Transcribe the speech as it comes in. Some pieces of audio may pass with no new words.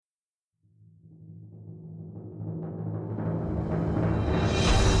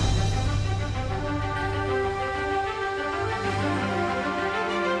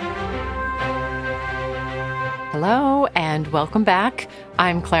Hello, and welcome back.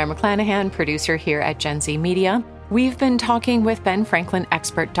 I'm Claire McClanahan, producer here at Gen Z Media. We've been talking with Ben Franklin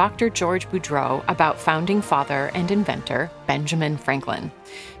expert Dr. George Boudreau about founding father and inventor Benjamin Franklin.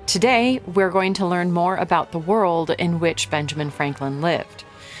 Today, we're going to learn more about the world in which Benjamin Franklin lived.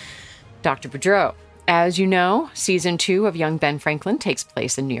 Dr. Boudreau, as you know, season 2 of Young Ben Franklin takes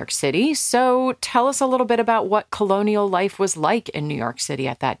place in New York City, so tell us a little bit about what colonial life was like in New York City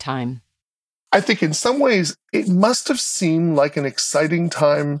at that time. I think in some ways, it must have seemed like an exciting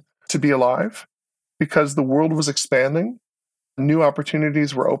time to be alive because the world was expanding. New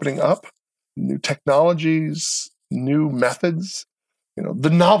opportunities were opening up, new technologies, new methods. The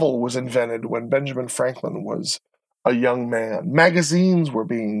novel was invented when Benjamin Franklin was a young man. Magazines were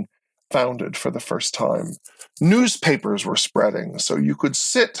being founded for the first time. Newspapers were spreading, so you could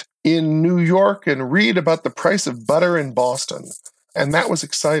sit in New York and read about the price of butter in Boston, and that was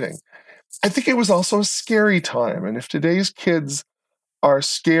exciting. I think it was also a scary time. And if today's kids are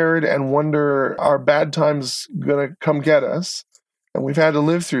scared and wonder, are bad times going to come get us? And we've had to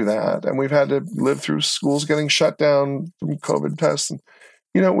live through that. And we've had to live through schools getting shut down from COVID pests. And,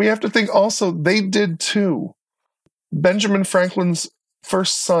 we have to think also they did too. Benjamin Franklin's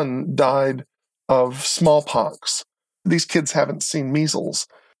first son died of smallpox. These kids haven't seen measles,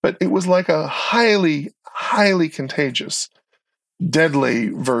 but it was like a highly, highly contagious, deadly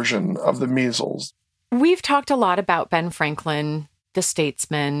version of the measles. We've talked a lot about Ben Franklin, the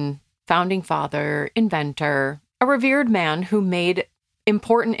statesman, founding father, inventor, a revered man who made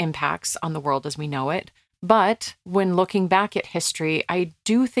important impacts on the world as we know it. But when looking back at history, I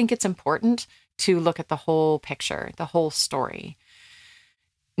do think it's important to look at the whole picture, the whole story.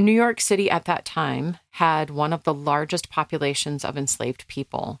 New York City at that time had one of the largest populations of enslaved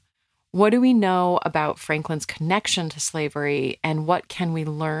people. What do we know about Franklin's connection to slavery, and what can we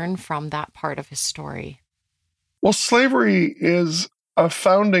learn from that part of his story? Well, slavery is a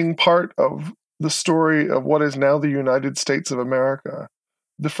founding part of the story of what is now the United States of America.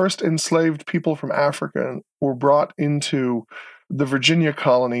 The first enslaved people from Africa were brought into the Virginia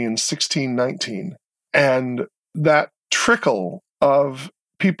colony in 1619. And that trickle of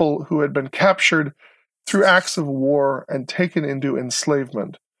people who had been captured through acts of war and taken into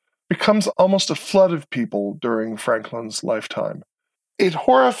enslavement becomes almost a flood of people during Franklin's lifetime. It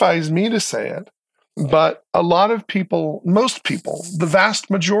horrifies me to say it, but a lot of people, most people, the vast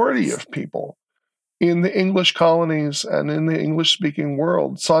majority of people in the English colonies and in the English-speaking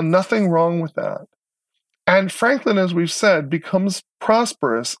world saw nothing wrong with that. And Franklin, as we've said, becomes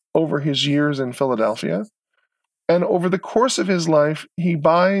prosperous over his years in Philadelphia. And over the course of his life, he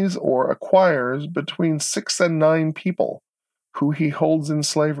buys or acquires between 6 and 9 people who he holds in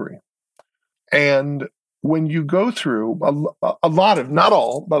slavery. And when you go through a lot of, not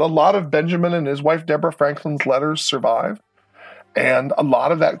all, but a lot of Benjamin and his wife Deborah Franklin's letters survive, and a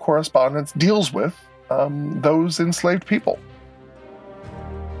lot of that correspondence deals with those enslaved people.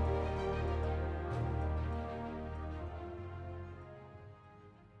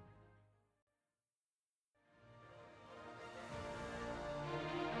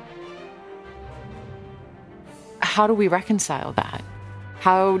 How do we reconcile that?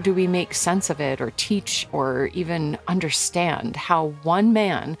 How do we make sense of it or teach or even understand how one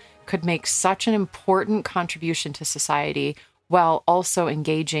man could make such an important contribution to society while also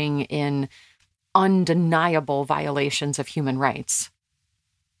engaging in undeniable violations of human rights?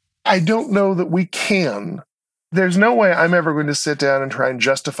 I don't know that we can. There's no way I'm ever going to sit down and try and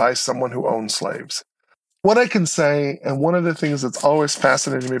justify someone who owned slaves. What I can say, and one of the things that's always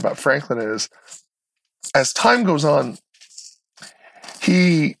fascinated me about Franklin is, as time goes on,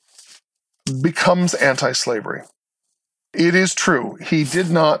 he becomes anti-slavery. It is true, he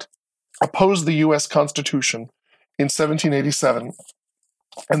did not oppose the U.S. Constitution in 1787,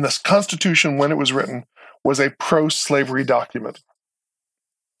 and this Constitution, when it was written, was a pro-slavery document.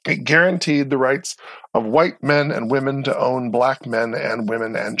 It guaranteed the rights of white men and women to own black men and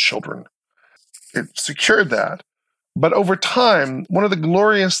women and children. It secured that. But over time, one of the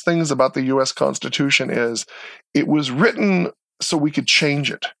glorious things about the U.S. Constitution is it was written so we could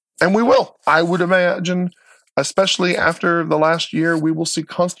change it. And we will. I would imagine, especially after the last year, we will see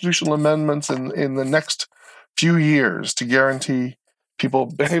constitutional amendments in the next few years to guarantee people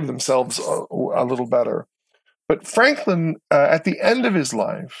behave themselves a little better. But Franklin, at the end of his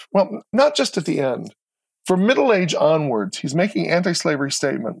life, well, not just at the end, from middle age onwards, he's making anti-slavery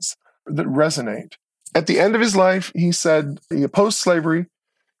statements that resonate. At the end of his life, he said he opposed slavery.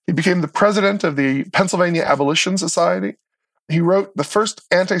 He became the president of the Pennsylvania Abolition Society. He wrote the first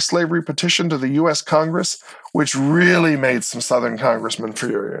anti-slavery petition to the U.S. Congress, which really made some Southern congressmen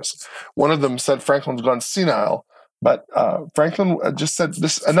furious. One of them said Franklin's gone senile But Franklin just said,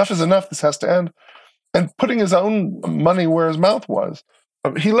 "This enough is enough. This has to end," and putting his own money where his mouth was.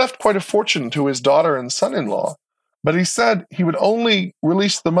 He left quite a fortune to his daughter and son-in-law, but he said he would only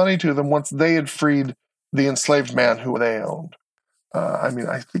release the money to them once they had freed the enslaved man who they owned. I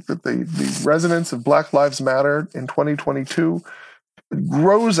think that the resonance of Black Lives Matter in 2022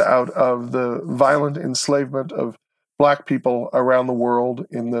 grows out of the violent enslavement of Black people around the world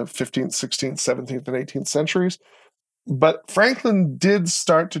in the 15th, 16th, 17th, and 18th centuries. But Franklin did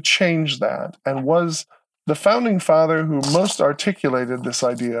start to change that and was the founding father who most articulated this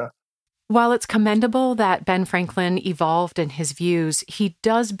idea. While it's commendable that Ben Franklin evolved in his views, he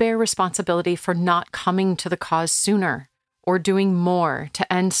does bear responsibility for not coming to the cause sooner or doing more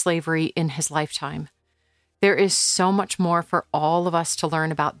to end slavery in his lifetime. There is so much more for all of us to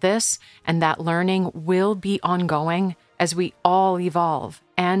learn about this, and that learning will be ongoing as we all evolve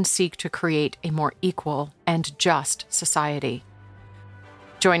and seek to create a more equal and just society.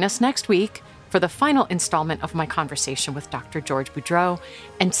 Join us next week for the final installment of my conversation with Dr. George Boudreau,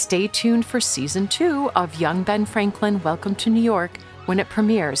 and stay tuned for Season 2 of Young Ben Franklin, Welcome to New York, when it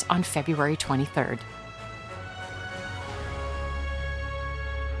premieres on February 23rd.